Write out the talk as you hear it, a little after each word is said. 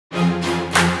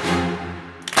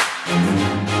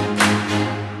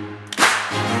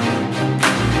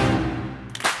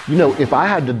You know, if I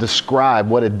had to describe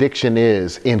what addiction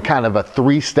is in kind of a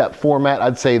 3-step format,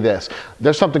 I'd say this.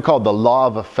 There's something called the law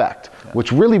of effect,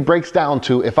 which really breaks down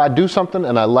to if I do something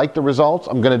and I like the results,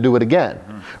 I'm going to do it again,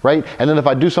 right? And then if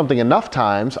I do something enough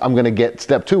times, I'm going to get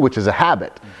step 2, which is a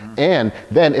habit. And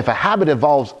then if a habit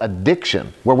involves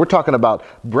addiction, where we're talking about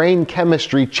brain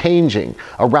chemistry changing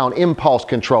around impulse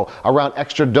control, around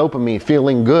extra dopamine,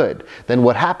 feeling good, then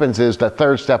what happens is the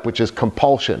 3rd step, which is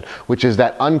compulsion, which is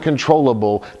that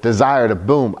uncontrollable desire to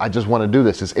boom, I just want to do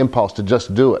this, this impulse to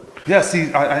just do it. Yeah, see,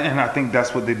 and I think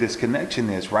that's what the disconnection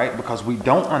is, right? Because we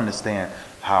don't understand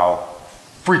how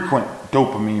frequent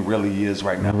dopamine really is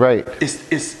right now. Right.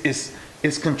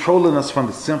 It's controlling us from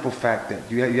the simple fact that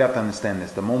you have to understand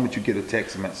this. The moment you get a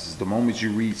text message, the moment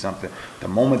you read something, the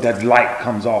moment that light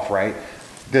comes off, right?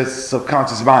 The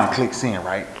subconscious mind clicks in,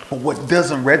 right? But what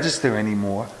doesn't register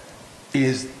anymore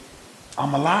is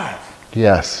I'm alive.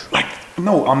 Yes. Like,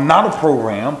 no, I'm not a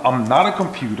program. I'm not a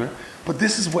computer. But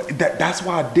this is that's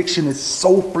why addiction is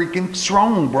so freaking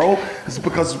strong, bro. It's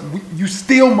because you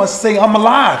still must say I'm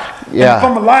alive. Yeah. And if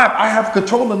I'm alive, I have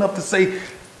control enough to say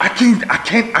I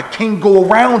can't go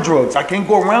around drugs. I can't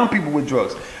go around people with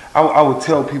drugs. I would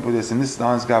tell people this, and this is the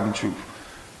honest God and truth.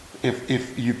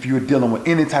 If you're dealing with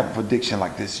any type of addiction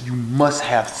like this, you must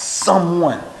have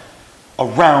someone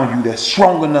around you that's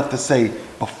strong enough to say,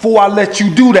 before I let you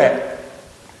do that,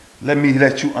 let me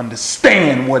let you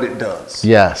understand what it does.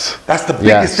 Yes. That's the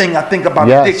biggest thing I think about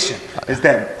addiction, is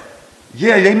that,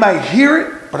 yeah, they might hear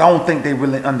it, but I don't think they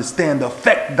really understand the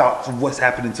effect of what's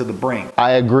happening to the brain.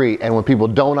 I agree. And when people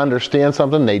don't understand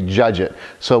something, they judge it.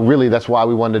 So really, that's why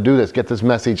we wanted to do this, get this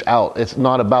message out. It's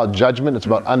not about judgment. It's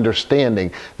about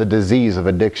understanding the disease of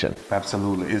addiction.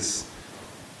 Absolutely. If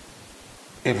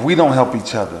we don't help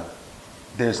each other,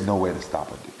 there's no way to stop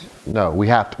addiction. No, we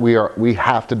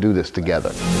have to do this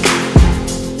together.